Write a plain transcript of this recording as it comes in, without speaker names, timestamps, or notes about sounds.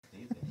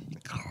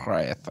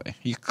crazy.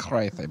 You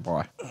crazy,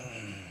 boy.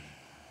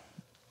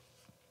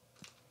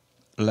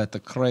 Let the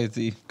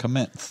crazy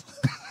commence.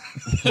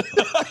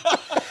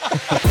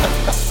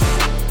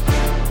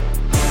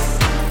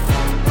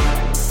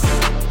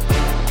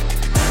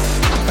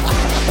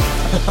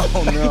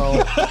 Oh,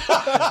 no.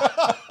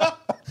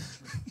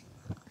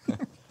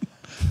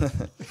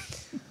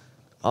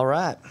 All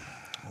right.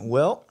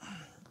 Well,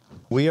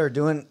 we are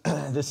doing,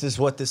 this is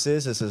what this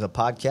is. This is a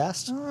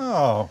podcast.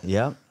 Oh,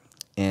 Yep.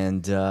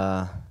 And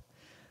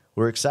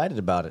we're excited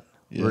about it.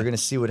 Yeah. We're going to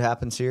see what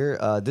happens here.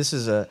 This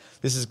is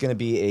going to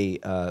be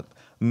a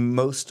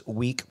most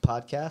week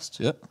podcast.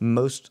 Yep.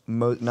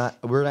 We're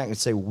not going to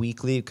say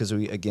weekly because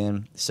we,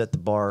 again, set the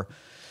bar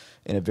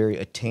in a very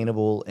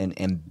attainable and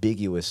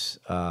ambiguous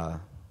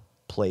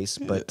place,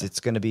 but it's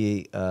going to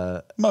be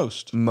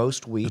Most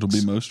weeks. It'll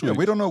be most yeah. weeks.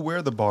 We don't know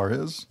where the bar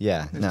is.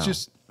 Yeah, It's no.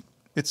 just,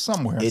 it's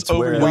somewhere. It's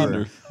over wherever.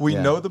 yonder. We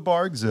Yeah. know the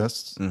bar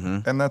exists,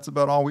 and that's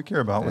about all we care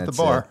about with the That's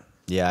bar. it.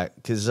 Yeah,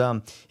 because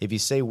if you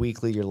say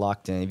weekly, you're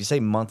locked in. If you say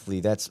monthly,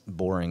 that's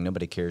boring.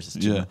 Nobody cares.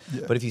 It's too Yeah. much.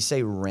 Yeah. But if you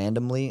say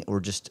randomly or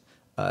just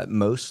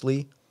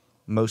mostly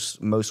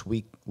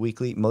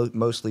weekly,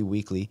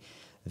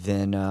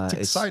 then It's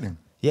exciting.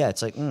 Yeah,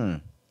 it's like,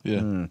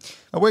 Yeah.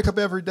 I wake up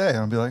every day and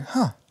I'll be like,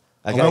 huh.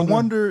 I I, got-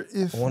 wonder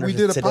if I wonder we if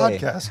did a today.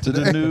 podcast Did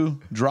today. a new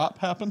drop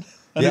happen?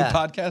 A Yeah. new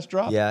podcast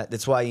drop? yeah,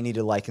 that's why you need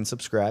to like and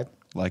subscribe.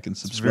 Like and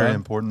It's subscribe. very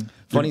important.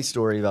 Funny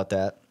story about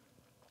that.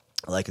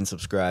 Like and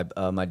subscribe.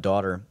 My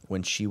daughter,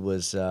 when she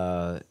was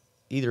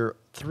either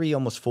 3,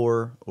 almost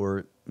 4,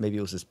 or maybe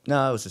it was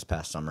this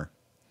past summer.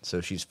 So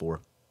she's 4.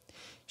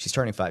 She's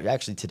turning 5.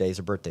 Actually, today's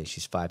her birthday.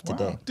 She's 5 Wow.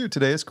 today. Dude,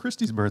 today is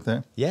Christy's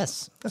birthday.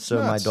 Yes. That's so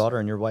my nuts. daughter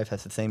and your wife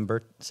has the same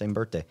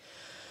birthday.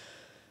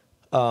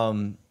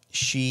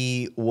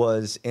 She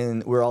was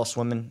we were all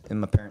swimming in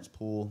my parents'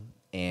 pool,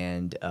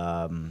 and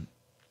no.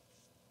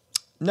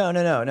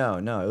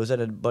 It was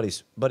at a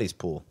buddy's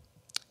pool,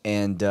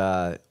 and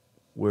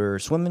we're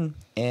swimming,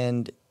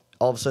 and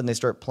all of a sudden they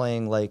start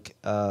playing like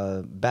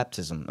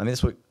baptism. I mean,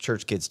 that's what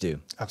church kids do.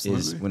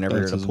 Absolutely. Is whenever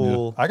you're in a Baptism, yeah.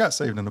 pool. I got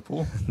saved in the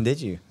pool.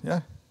 Did you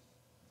Yeah.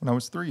 When I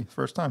was 3,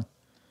 first time.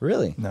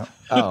 really? No.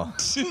 Oh,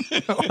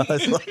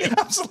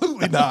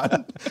 Absolutely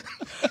not.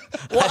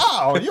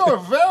 Wow, you're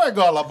very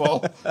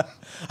gullible. I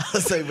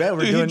was like, man,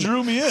 we're He doing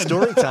drew me in.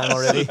 story time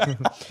already.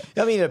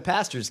 I mean, a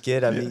pastor's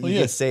kid. I mean, Well, you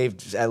yeah. get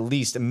saved at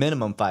least a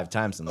minimum 5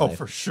 times in Oh, life.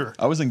 for sure.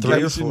 I was 3 or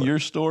engaged in 4. your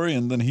story,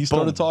 and then he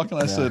started talking.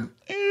 I Yeah. said,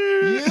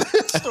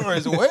 This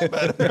story's way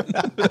better.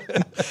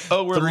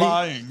 "Oh, we're 3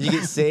 lying." You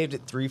get saved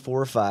at 3,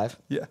 4, or 5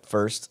 Yeah.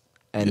 first,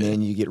 and Yeah.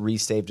 then you get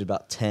resaved at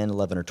about 10,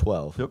 11, or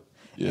 12. Yep.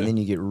 Yeah. And then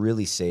you get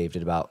really saved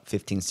at about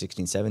 15,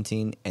 16,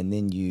 17, and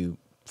then you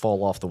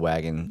fall off the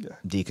wagon, Yeah.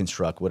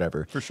 deconstruct,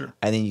 whatever. For sure.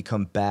 And then you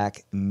come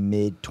back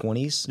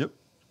mid-20s. Yep.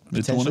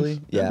 Potentially.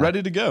 Mid-20s? Yeah.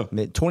 Ready to go.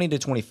 Mid-20 to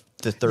 20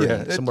 to 30. Yeah,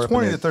 at somewhere up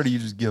 20 in to there. 30, you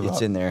just give up.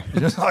 It's in there.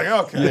 You're just like,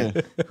 okay,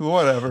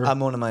 whatever.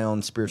 I'm on my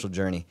own spiritual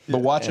journey. But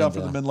watch out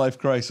And, for the midlife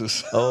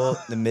crisis. Oh,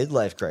 the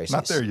midlife crisis.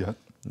 Not there yet.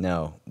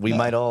 No, we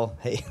might all.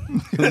 Hey,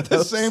 At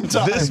the same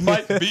time. This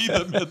might be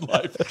the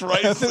midlife At the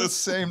crisis.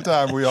 same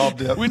time, we all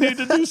dip. We need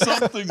to do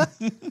something.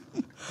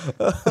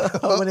 I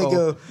want to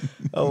go.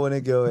 I want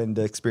to go and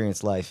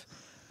experience life.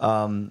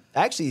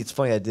 Actually, it's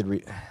funny. I did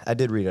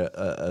read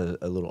a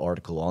little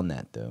article on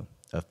that though,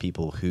 of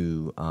people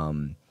who,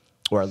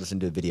 or I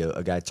listened to a video.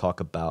 A guy talk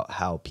about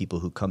how people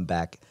who come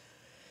back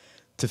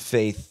to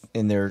faith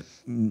in their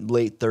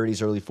late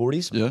 30s, early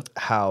 40s, Yeah.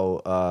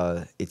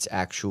 how it's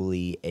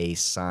actually a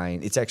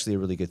sign. It's actually a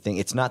really good thing.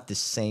 It's not the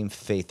same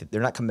faith.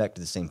 They're not coming back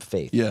to the same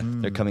faith. Yeah.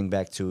 They're coming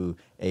back to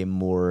a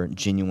more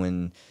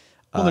genuine.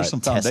 Well, there's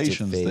some tested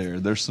foundations faith. there.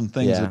 There's some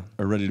things Yeah. that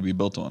are ready to be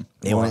built on.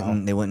 They went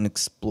and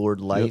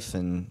explored life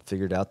and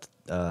figured out.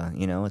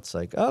 It's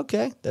like,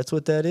 okay, that's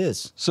what that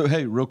is. So,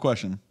 hey, real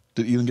question.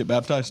 Did Elon get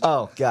baptized?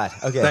 Oh God.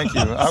 Okay. Thank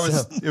you.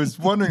 It was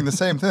wondering the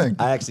same thing.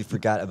 I actually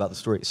forgot about the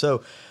story.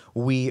 So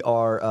we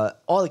are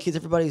all the kids,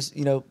 everybody's,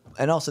 and all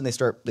of a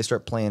sudden they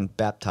start playing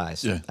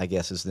Baptized. Yeah. I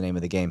guess is the name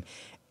of the game.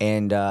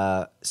 And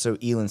so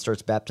Elin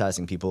starts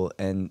baptizing people,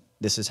 and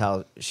this is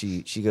how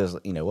she goes,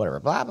 whatever,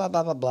 blah blah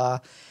blah blah blah,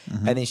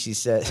 and then she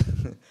says,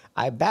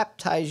 "I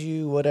baptize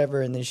you,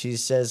 whatever," and then she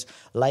says,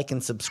 "Like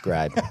and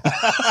subscribe."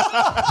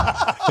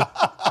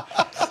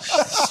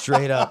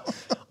 Straight up,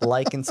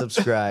 like and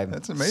subscribe.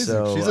 That's amazing.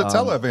 So, She's a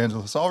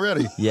televangelist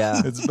already.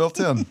 yeah. It's built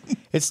in.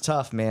 It's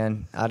tough,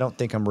 man. I don't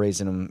think I'm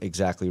raising them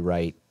exactly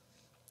right.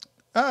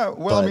 Well,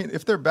 But- I mean,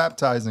 if they're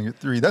baptizing at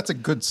 3, that's a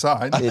good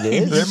sign. It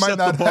is. They might Set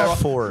not the bar have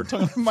Four.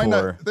 they might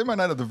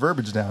not have the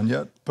verbiage down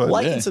yet, but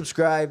Like Yeah. and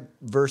subscribe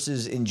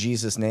versus in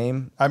Jesus'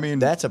 name. I mean-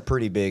 that's a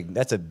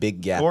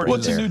big gap. Or Right Well,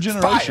 it's there. a new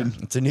generation.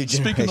 It's a new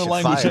Speaking the generation.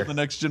 language Fire. of the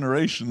next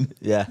generation.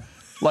 Yeah.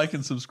 Like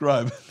and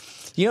subscribe.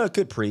 It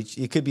could preach.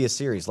 It could be a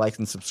series. Like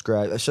and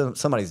subscribe.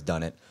 Somebody's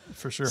done it.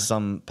 for sure.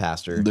 Some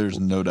pastor. There's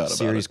no doubt about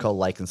Series it. called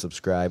Like and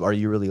Subscribe. Are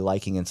you really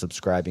liking and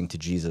subscribing to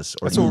Jesus,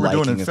 or That's are you what we're doing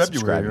liking in and February,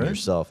 subscribing to right?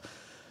 yourself?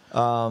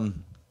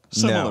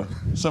 Similar.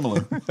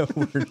 Similar.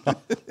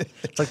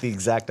 It's like the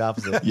exact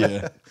opposite.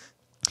 Yeah.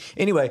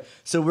 Anyway,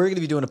 so we're going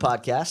to be doing a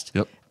podcast.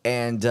 Yep.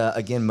 And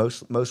again,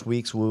 most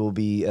weeks we will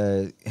be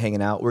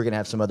hanging out. We're gonna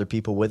have some other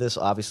people with us,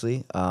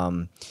 obviously,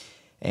 and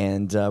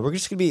we're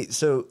just gonna be.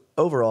 So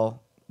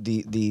overall,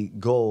 the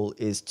goal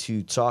is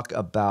to talk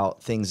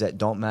about things that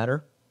don't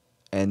matter,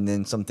 and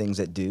then some things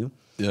that do.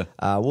 Yeah.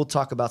 We'll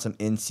talk about some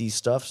NC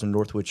stuff, some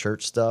Northwood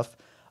Church stuff.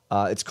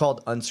 It's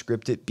called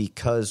Unscripted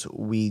because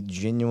we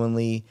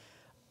genuinely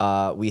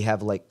we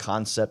have like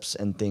concepts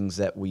and things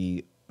that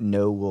we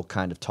know we'll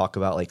kind of talk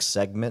about, like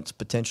segments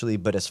potentially.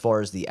 But as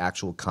far as the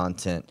actual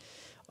content,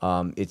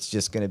 it's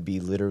just going to be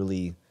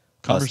literally us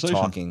Conversation.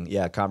 talking.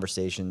 Yeah,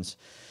 conversations.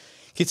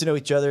 Get to know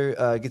each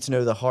other. Get to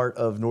know the heart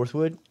of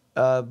Northwood.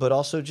 But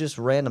also just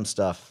random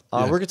stuff.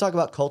 Yeah. We're going to talk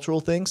about cultural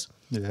things.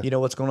 Yeah. You know,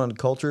 what's going on in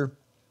culture.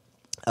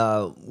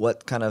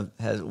 What kind of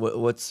has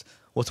what's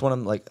one of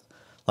them like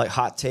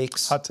hot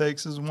takes? Hot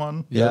takes is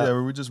one. Yeah.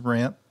 Where we just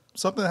rant.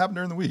 Something that happened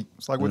during the week.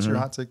 It's like, what's your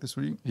hot take this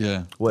week?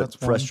 Yeah. What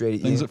That's one.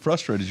 frustrated Things you? that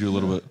frustrated you a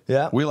little bit.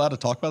 Yeah. We allowed to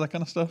talk about that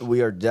kind of stuff?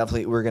 We're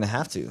going to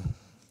have to.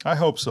 I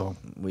hope so.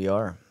 We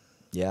are.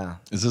 Yeah.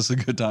 Is this a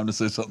good time to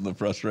say something that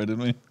frustrated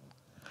me?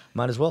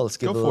 Might as well. Let's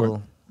give Go a for it.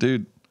 little.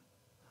 Dude,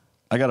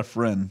 I got a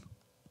friend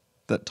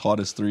that taught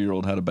his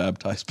 3-year-old how to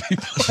baptize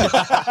people.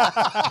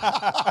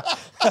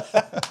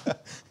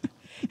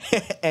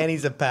 And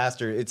he's a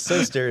pastor. It's so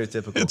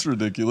stereotypical. It's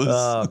ridiculous.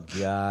 Oh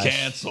gosh.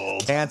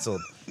 Canceled.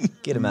 Canceled.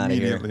 Get him out of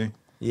here. Immediately.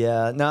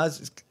 Yeah. No.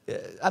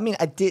 I mean,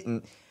 I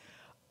didn't.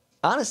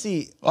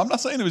 Honestly, I'm not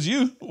saying it was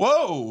you.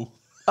 Whoa.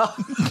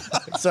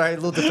 sorry, a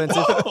little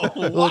defensive.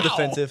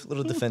 A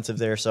little defensive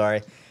there.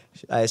 Sorry.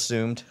 I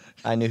assumed.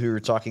 I knew who we were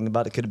talking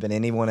about. It could have been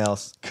anyone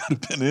else.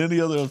 Could have been any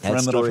other friend that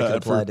I've story could had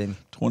apply for to-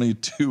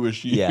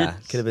 22-ish years. Yeah,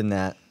 could have been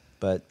that.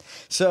 But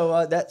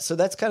so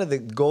that's kind of the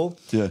goal.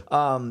 Yeah.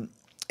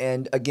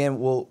 And again,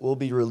 we'll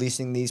be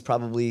releasing these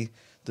probably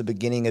the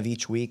beginning of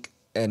each week,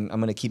 and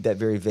I'm going to keep that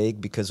very vague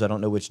because I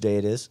don't know which day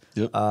it is.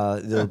 Yep.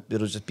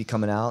 It'll just be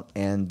coming out,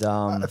 and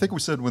I think we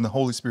said when the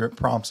Holy Spirit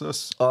prompts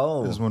us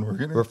is when we're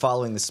going we're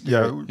following the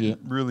Spirit. Yeah.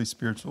 really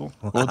spiritual.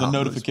 Or the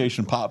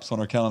notification pops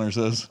on our calendar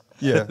says,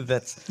 Yeah.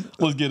 That's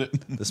let's get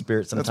it. the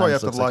Spirit. Sometimes That's why you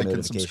have to looks like like a and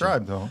notification.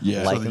 subscribe, though.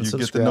 Yeah. So Like that and you get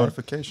the subscribe.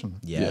 notification.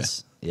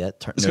 Yes. Yeah.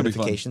 It's gonna be fun.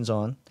 Notifications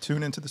on.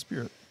 Tune into the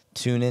Spirit.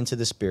 Tune into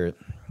the Spirit.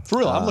 For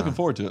real, I'm looking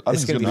forward to it. I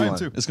It's think going to be fun.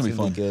 fun. too. It's going to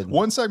be fun. good.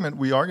 One segment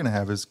we are going to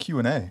have is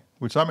Q&A,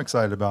 which I'm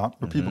excited about,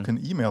 where people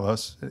can email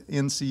us at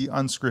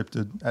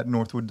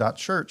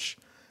ncunscripted@northwood.church,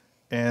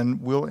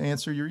 and we'll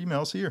answer your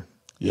emails here.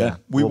 Yeah.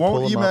 We We'll pull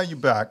won't 'em email up. you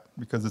back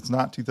because it's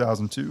not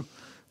 2002,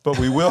 but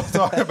we will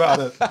talk about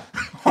it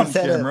on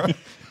that a- camera.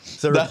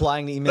 So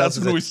replying to emails that's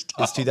is when we it's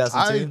stopped.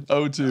 2002.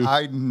 Oh, two.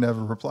 I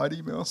never reply to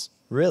emails.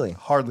 Really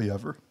Hardly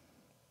ever.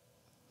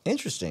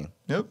 interesting.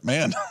 Yep.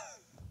 Man.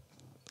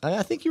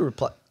 I think you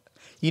reply.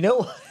 You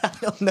know, I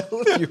don't know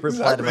if you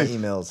reply to my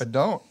Exactly. emails. I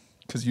don't,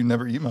 because you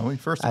never email me,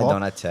 first of I all.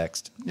 don't. I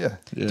text. Yeah.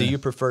 Yeah. Do you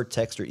prefer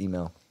text or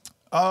email?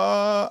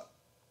 I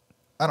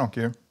don't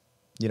care.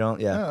 You don't?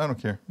 Yeah. I don't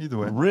care. Either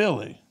way.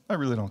 Really? I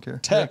really don't care.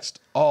 Text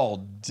all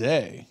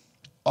day.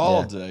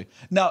 All Yeah. day.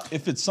 Now,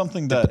 if it's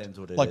something that Depends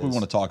what it like we is.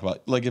 want to talk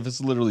about, like if it's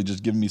literally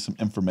just giving me some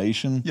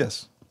information,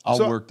 Yes. I'll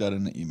So, work that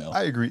in the email.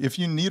 I agree. If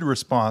you need a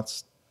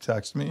response,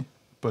 text me.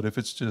 But if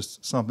it's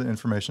just something,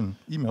 information,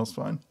 email's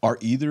fine. Are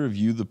either of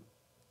you the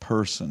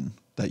person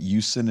that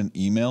you send an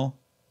email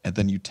and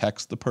then you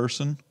text the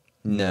person?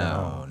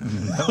 No.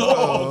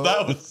 Oh,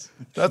 that was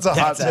That's a hot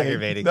That's take.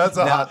 aggravating. That's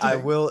a Now, hot take. I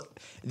will.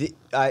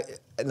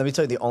 Let me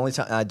tell you the only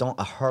time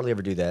I hardly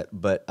ever do that,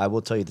 but I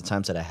will tell you the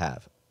times that I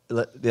have.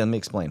 Let me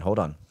explain. Hold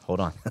on. Hold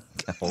on.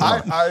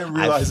 I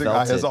realizing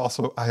I felt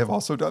it. have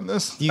also done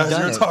this You've as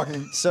done you're it.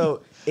 talking.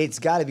 So it's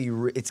got to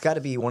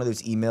be one of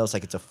those emails,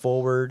 like it's a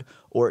forward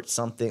or it's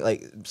something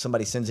like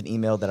somebody sends an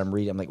email that I'm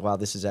reading. I'm like, wow,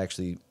 this is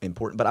actually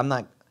important. But I'm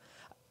not.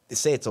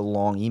 Say it's a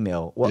long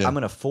email. Well, Yeah. I'm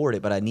going to forward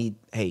it, but I need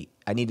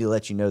to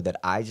let you know that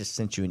I just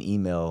sent you an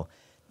email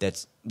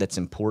that's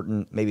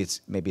important. Maybe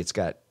it's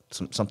got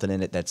something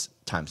in it that's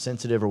time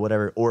sensitive or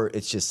whatever, or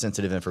it's just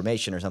sensitive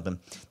information or something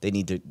they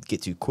need to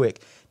get to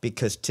quick,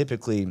 because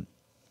typically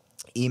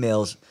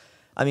emails,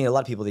 I mean, a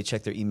lot of people, they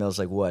check their emails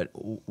like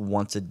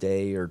once a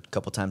day or a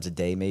couple times a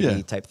day, maybe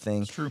Yeah. type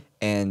thing. It's true.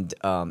 And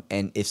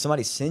if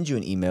somebody sends you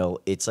an email,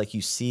 it's like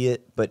you see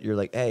it, but you're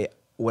like, hey,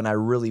 when I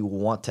really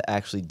want to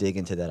actually dig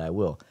into that, I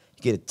will.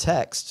 You get a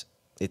text,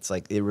 it's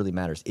like it really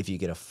matters. If you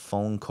get a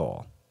phone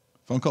call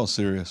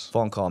serious.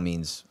 phone call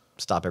means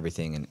stop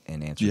everything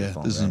and answer Yeah, the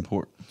phone. this is right?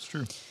 important. It's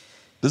true.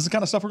 This is the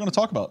kind of stuff we're going to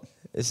talk about.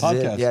 This is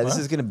Podcast, it. Yeah, this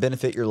right? is going to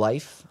benefit your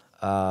life.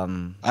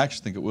 I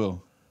actually think it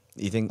will.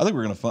 You think? I think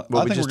we're going to fun.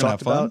 what I we think just we're going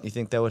to talked have fun. about. You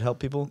think that would help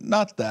people?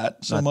 Not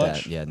that so Not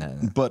much. that, yeah, no.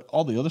 But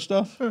all the other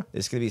stuff.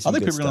 It's going to be I some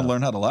think good people are going stuff. to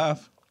learn how to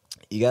laugh.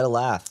 You got to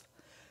laugh.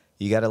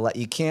 You got to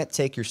You can't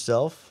take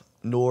yourself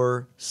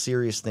nor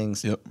serious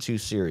things Yep. too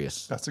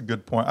serious, That's a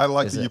good point. I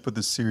like Is that it? you put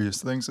the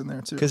serious things in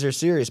there too. because they're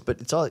serious.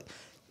 But it's all.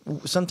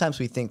 Sometimes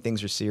we think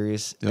things are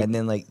serious, Yep. and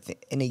then like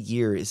in a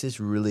year, is this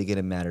really going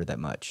to matter that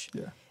much?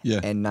 Yeah. Yeah.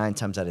 And 9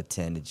 times out of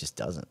 10, it just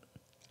doesn't.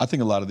 I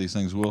think a lot of these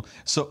things will.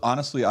 So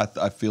honestly, I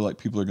feel like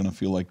people are going to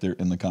feel like they're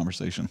in the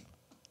conversation.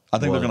 I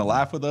think they're Well, going to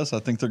laugh with us. I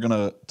think they're going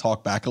to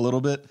talk back a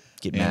little bit.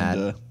 Get and,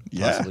 mad.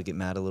 yeah. Possibly get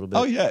mad a little bit.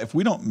 Oh, yeah. If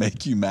we don't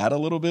make you mad a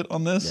little bit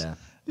on this, Yeah.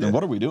 then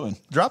what are we doing?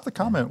 Drop the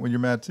comment when you're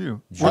mad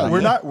too. Drop We're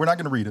it. not going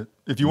to read it.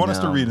 If you want us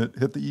to No. read it,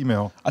 hit the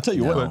email. I tell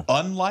you No. what,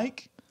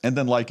 unlike and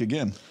then like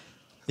again.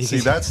 See,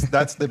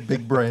 that's the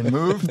big brain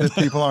move that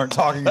people aren't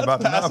talking about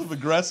enough. Passive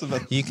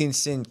aggressive. You can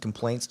send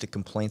complaints to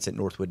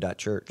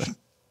complaints@northwood.church.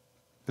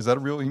 Is that a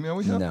real email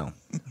we have? No,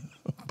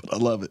 But I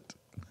love it.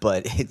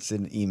 but it's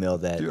an email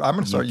that Dude, I'm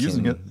gonna start you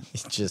using can- it.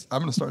 It's just I'm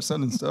going to start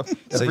sending stuff so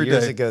every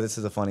years day. ago. This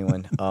is a funny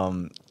one.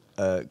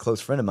 A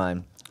close friend of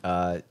mine,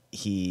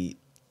 he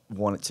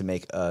wanted to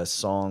make a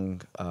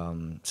song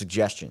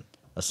suggestion.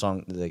 A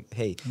song like,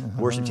 "Hey,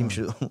 worship team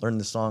should learn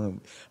the song.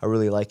 I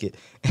really like it."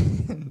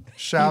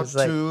 Shout was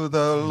like- to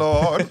the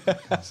Lord.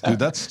 Dude,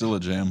 that's still a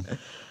jam.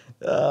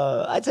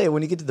 I tell you,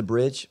 when you get to the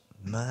bridge,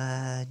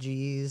 my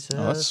Jesus,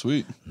 Oh, that's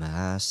sweet.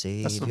 my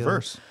Savior. That's the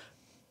verse.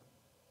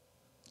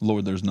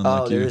 Lord, there's none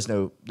Oh, like there you. is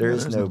no, Yeah, there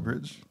is there's no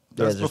bridge. yeah,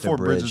 That's there's no before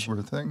bridges bridge. were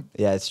a thing.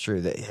 Yeah, it's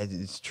true.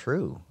 It's true.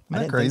 I Isn't didn't that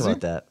think crazy?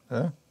 about that.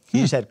 Yeah. He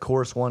just had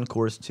chorus 1,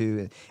 chorus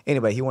 2.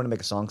 Anyway, he wanted to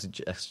make a song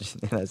suggestion,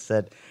 and I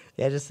said,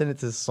 "Yeah, just send it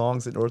to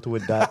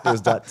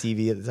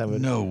songs@northwood.tv at the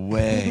time." No He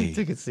way.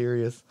 took it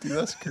serious. Dude,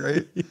 that's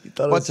great. He thought it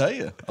Well, I was, tell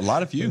you, a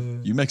lot of you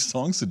make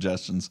song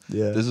suggestions.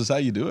 Yeah. This is how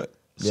you do it.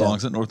 Yeah.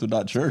 Songs at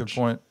Northwood.church. Good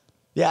point.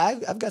 yeah,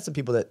 I've got some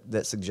people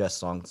that suggest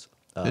songs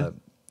Yeah.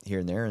 here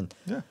and there, and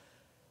Yeah.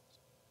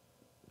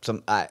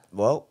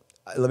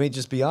 let me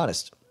just be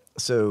honest.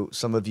 So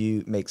some of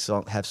you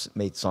have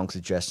made song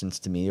suggestions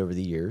to me over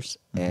the years,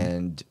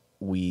 and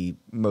we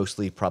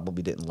mostly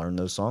probably didn't learn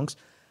those songs.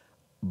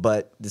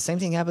 But the same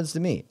thing happens to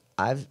me.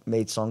 I've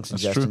made song true.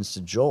 suggestions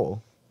to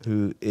Joel,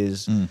 who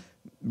is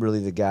really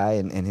the guy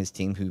and his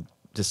team who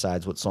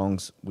decides what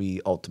songs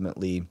we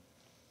ultimately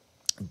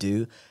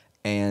do,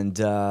 and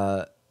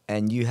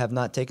you have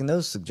not taken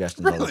those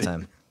suggestions all the Really?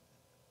 time.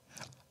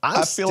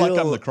 I feel like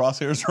I'm the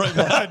crosshairs right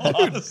now.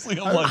 Honestly,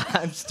 I'm like,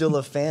 I'm still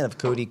a fan of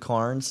Cody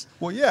Carnes.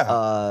 Well, yeah.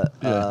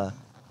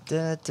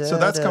 So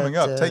that's coming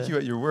up. Take you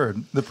at your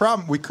word. The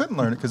problem, we couldn't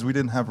learn it because we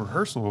didn't have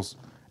rehearsals.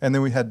 And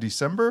then we had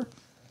December.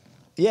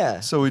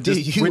 Yeah. So we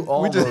Dude, just- you we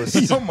almost,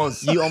 he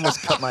almost- you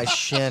almost cut my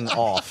shin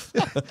off,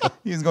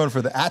 He's going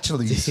for the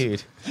Achilles.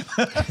 dude.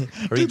 Are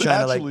you Dude, trying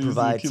to like actually, is the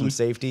provide some Achilles.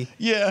 safety?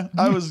 yeah,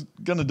 I was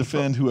going to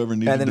defend whoever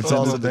needed And then to it's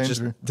defend. also Defend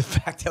just danger. the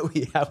fact that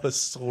we have a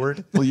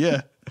sword. Well,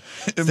 yeah.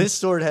 This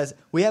sword has.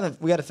 We got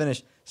to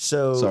finish.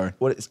 So Sorry.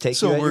 what? It's take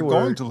So you at we're your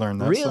going word. to learn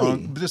that really?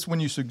 song. Just when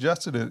you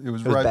suggested it, it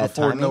was was right bad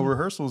before no timing?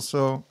 rehearsals.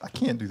 So I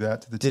can't do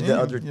that to the Did team.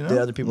 the other you know? did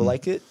other people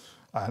like it?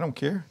 I don't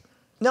care.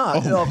 No.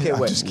 okay. I'm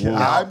Wait. just kidding.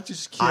 Now, I'm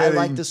just I like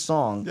kidding. the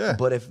song. Yeah.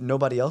 But if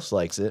nobody else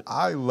likes it,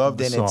 I love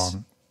the then it's-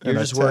 song. you're And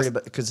I just worried test-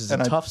 about because it's a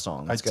and I- tough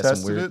song. I It's got some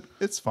tested weird. it.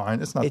 It's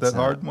fine. It's not It's that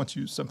hard not. once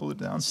you simple it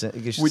down. It's just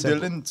We did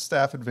it simple. in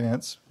staff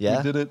advance. Yeah?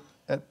 We did it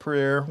at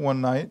prayer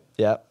one night.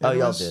 Yeah. Oh, It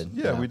y'all was- did.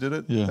 Yeah, we did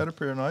it Yeah. at a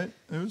prayer night.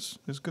 It was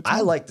a good I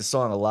time. like the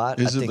song a lot.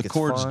 Is I it think the it's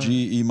chords fun.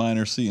 G, E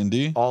minor, C, and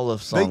D? All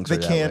of They songs are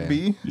that can way.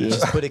 be. Yeah.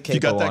 Just put a capo You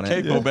got that on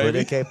capo, it. baby.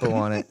 Put a capo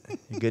on it.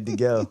 You're good to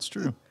go. It's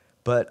true.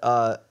 But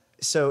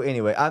so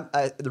anyway,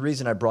 the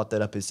reason I brought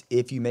that up is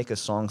if you make a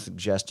song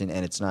suggestion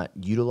and it's not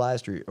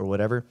utilized or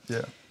whatever,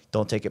 Yeah.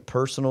 don't take it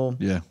personal.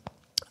 Yeah.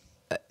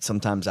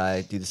 Sometimes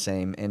I do the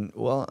same, and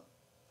well,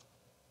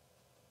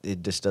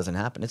 it just doesn't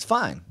happen. It's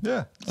fine.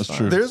 Yeah. That's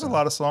true. There's a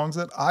lot of songs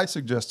that I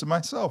suggested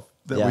myself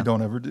that Yeah. we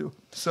don't ever do.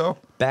 So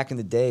Back in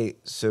the day,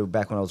 so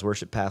back when I was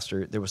worship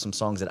pastor, there were some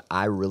songs that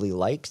I really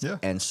liked, Yeah.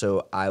 and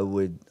so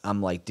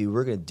I'm like, dude,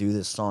 we're gonna do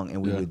this song,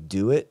 and we Yeah. would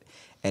do it,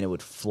 and it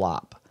would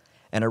flop,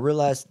 and I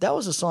realized that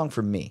was a song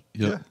for me.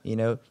 Yep. You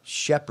know,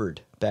 Shepherd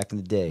back in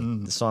the day,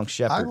 the song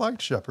Shepherd. I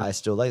liked Shepherd. I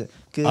still like it.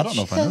 Good I don't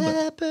know if I know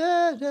that.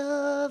 Shepherd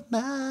of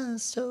my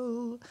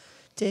soul,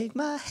 take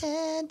my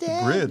hand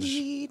and Bridge.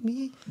 lead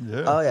me.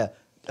 Yeah. Oh yeah.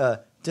 Da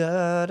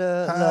da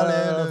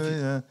love you.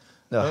 Hallelujah.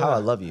 No, How I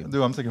Love You.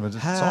 Dude, I'm thinking of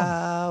just a song.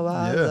 How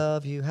I Yeah.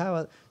 love you.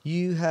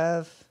 You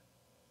have.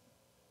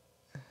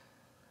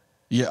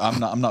 Yeah, I'm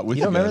not with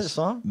You you. don't remember guys. the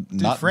song?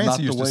 Dude, Not Francie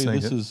the used to way sing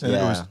this it. is. And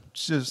Yeah. it was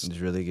just It's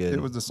really good.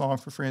 It was the song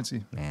for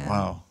Francie. Man,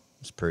 Wow.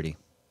 it's pretty.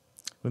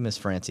 We miss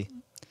Francie.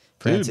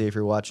 Francie, if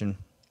you're watching,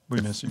 We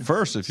miss you.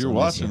 First, if you're Still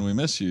miss watching, you. we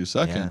miss you.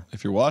 Second, Yeah.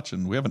 if you're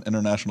watching, we have an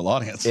international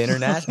audience.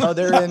 international. Oh,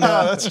 they're in.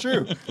 Ah, that's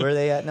true. Where are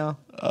they at now?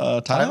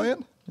 Thailand?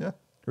 Thailand? Yeah.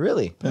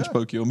 Really? Pinch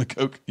poke, you owe me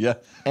coke. Yeah.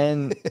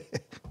 And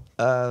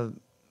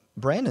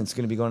Brandon's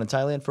going to be going to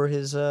Thailand for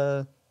his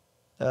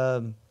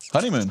Honeymoon.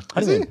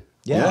 honeymoon. he?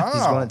 Yeah,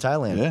 he's Wow. going to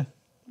Thailand. Yeah.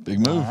 Big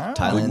move. Wow.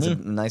 Thailand's a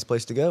Big move. nice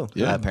place to go.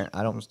 Yeah.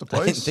 I don't. It's the I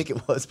didn't place. think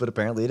it was, but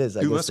apparently it is.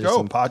 I Dude, guess let's there's go.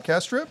 some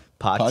Podcast trip?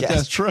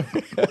 Podcast trip.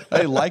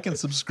 Hey, like and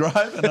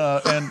subscribe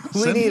and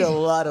We send need a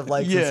lot of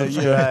likes Yeah, and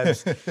yeah.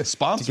 subscribes to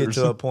sponsors. get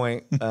to a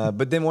point.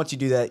 But then once you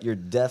do that, you're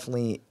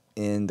definitely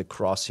in the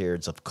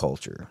crosshairs of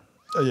culture.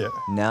 Yeah.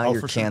 Now Oh,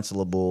 you're for sure.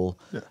 cancelable.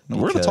 Yeah. No,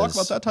 we're going to talk because-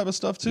 about that type of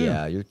stuff too.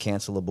 Yeah, you're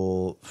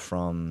cancelable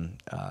from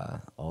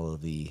all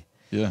of the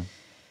Yeah.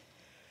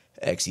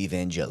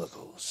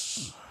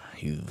 ex-evangelicals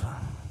who've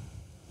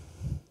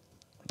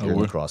Oh, you're in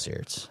the we're-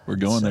 crosshairs. We're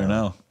going there So,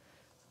 now.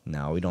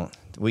 No, we don't.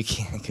 We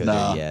can't go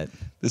Nah, there yet.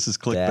 this is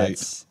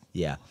clickbait.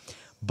 Yeah,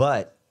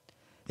 but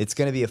it's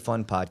going to be a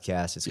fun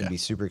podcast. It's going Yeah. to be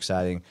super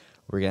exciting.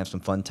 We're going to have some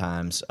fun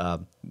times.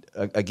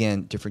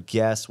 Again, different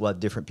guests. We'll have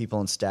different people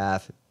on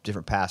staff,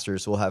 different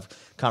pastors. We'll have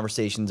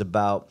conversations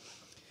about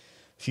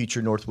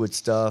future Northwood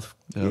stuff.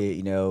 Yep.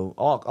 You know,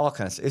 all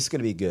kinds of. It's going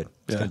to be good. It's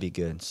Yeah. going to be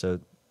good. So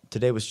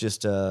today was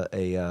just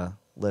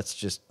let's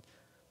just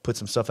put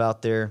some stuff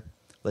out there,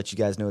 let you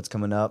guys know what's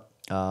coming up,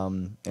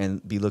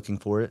 and be looking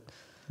for it.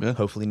 Yeah.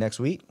 Hopefully next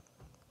week.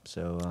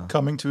 So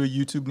Coming to a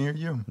YouTube near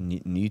you.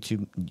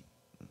 YouTube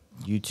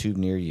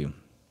near you.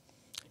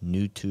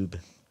 YouTube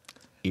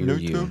ear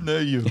you. YouTube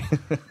near you.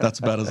 That's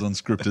about as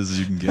unscripted as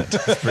you can get.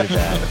 Pretty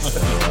bad.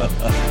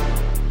 So,